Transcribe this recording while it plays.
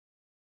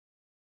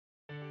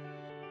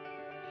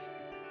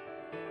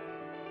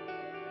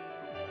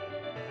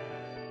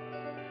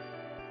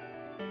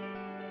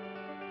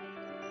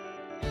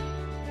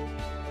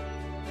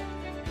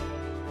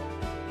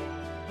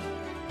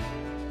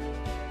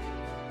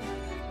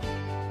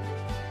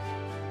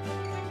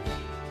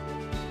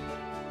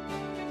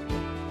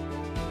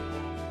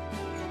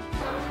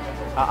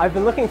I've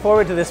been looking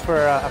forward to this for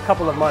a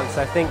couple of months.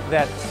 I think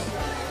that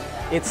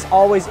it's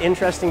always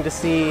interesting to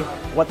see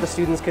what the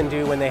students can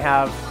do when they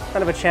have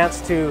kind of a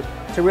chance to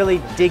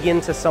really dig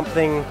into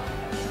something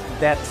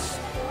that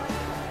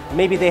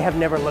maybe they have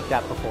never looked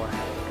at before.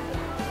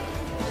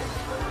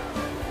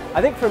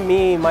 I think for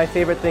me, my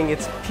favorite thing,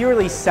 it's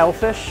purely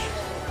selfish,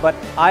 but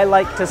I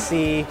like to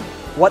see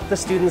what the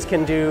students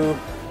can do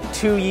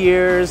 2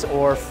 years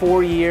or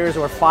 4 years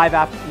or 5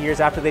 years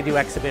after they do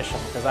exhibition.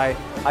 Because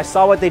I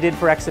saw what they did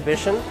for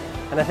exhibition,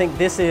 and I think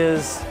this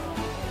is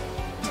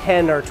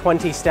 10 or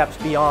 20 steps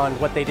beyond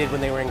what they did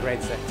when they were in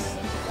grade 6.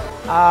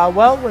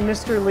 Well, when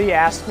Mr. Lee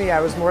asked me, I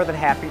was more than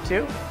happy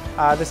to.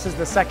 This is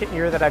the second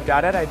year that I've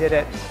done it. I did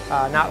it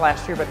not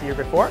last year, but the year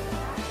before.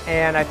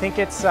 And I think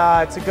it's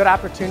a good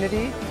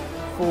opportunity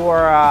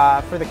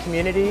for the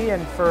community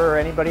and for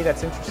anybody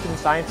that's interested in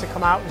science to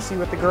come out and see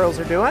what the girls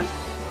are doing.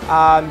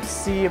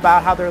 See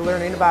about how they're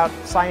learning about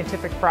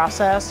scientific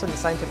process and the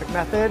scientific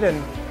method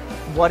and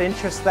what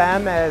interests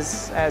them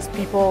as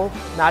people,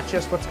 not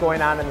just what's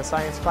going on in the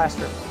science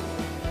classroom.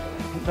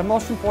 The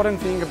most important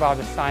thing about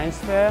the science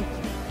fair,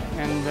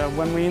 and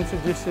when we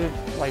introduced it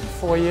like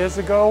 4 years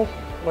ago,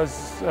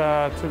 was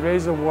to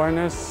raise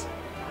awareness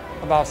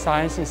about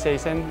science in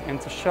Seisen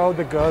and to show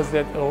the girls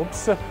that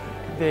oops,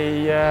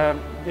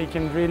 they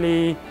can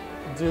really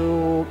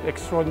do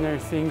extraordinary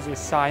things with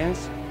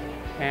science.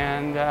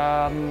 And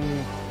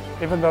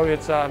even though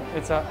it's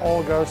an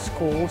all-girls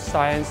school,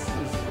 science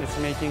is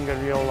making a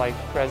real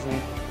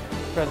presence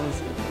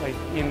like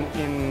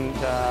in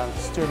the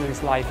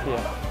students' life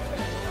here.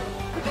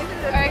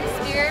 Our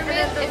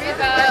experiment is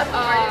about,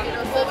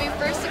 well, we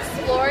first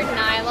explored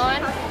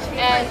nylon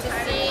and to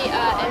see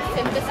and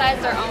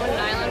synthesize our own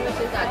nylon,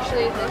 which is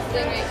actually this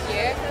thing right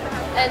here.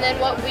 And then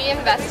what we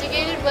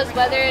investigated was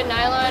whether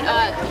nylon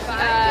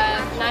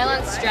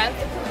strength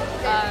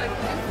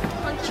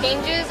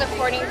changes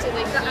according to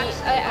the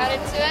heat added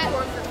to it.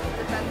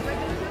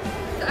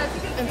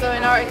 And so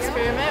in our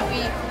experiment,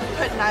 we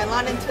put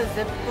nylon into a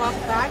Ziploc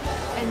bag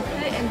and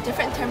put it in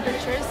different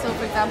temperatures. So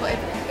for example, if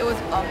it was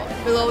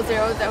below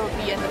 0, that would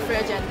be in the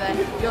fridge, and then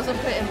we also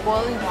put it in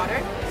boiling water.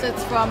 So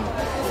it's from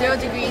 0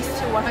 degrees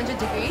to 100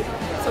 degrees.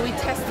 So we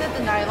tested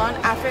the nylon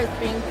after it's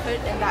being put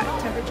in that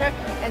temperature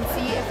and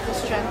see if the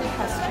strength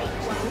has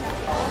changed.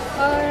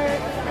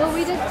 Well,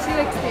 we did 2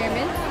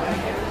 experiments.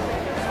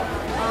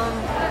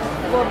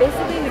 Well,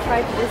 basically we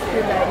tried to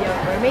disprove the idea of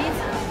mermaids,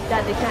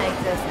 that they can't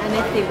exist, and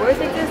if they were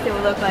to exist, they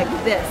would look like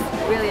this,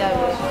 really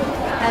ugly.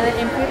 And then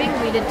in proving,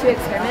 we did 2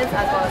 experiments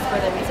as well as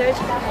further research,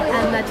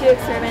 and the 2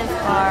 experiments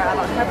are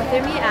about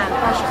hypothermia and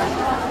pressure.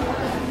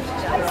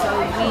 So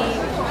we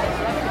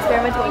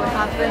experiment what would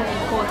happen in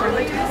cold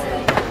temperatures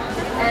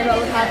and what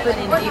would happen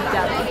in deep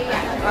depth,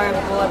 or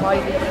will our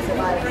body be able to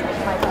survive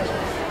high pressure.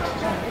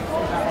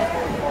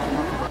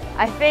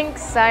 I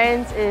think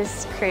science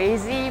is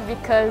crazy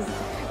because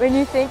when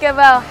you think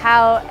about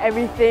how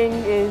everything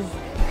is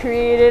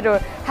created or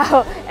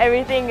how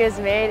everything is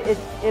made,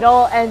 it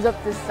all ends up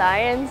to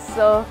science.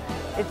 So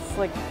it's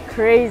like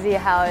crazy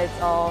how it's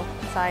all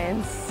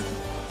science.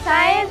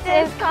 Science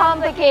is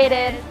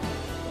complicated.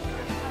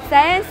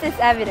 Science is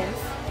evidence.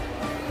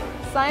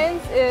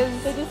 Science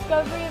is the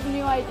discovery of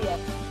new ideas.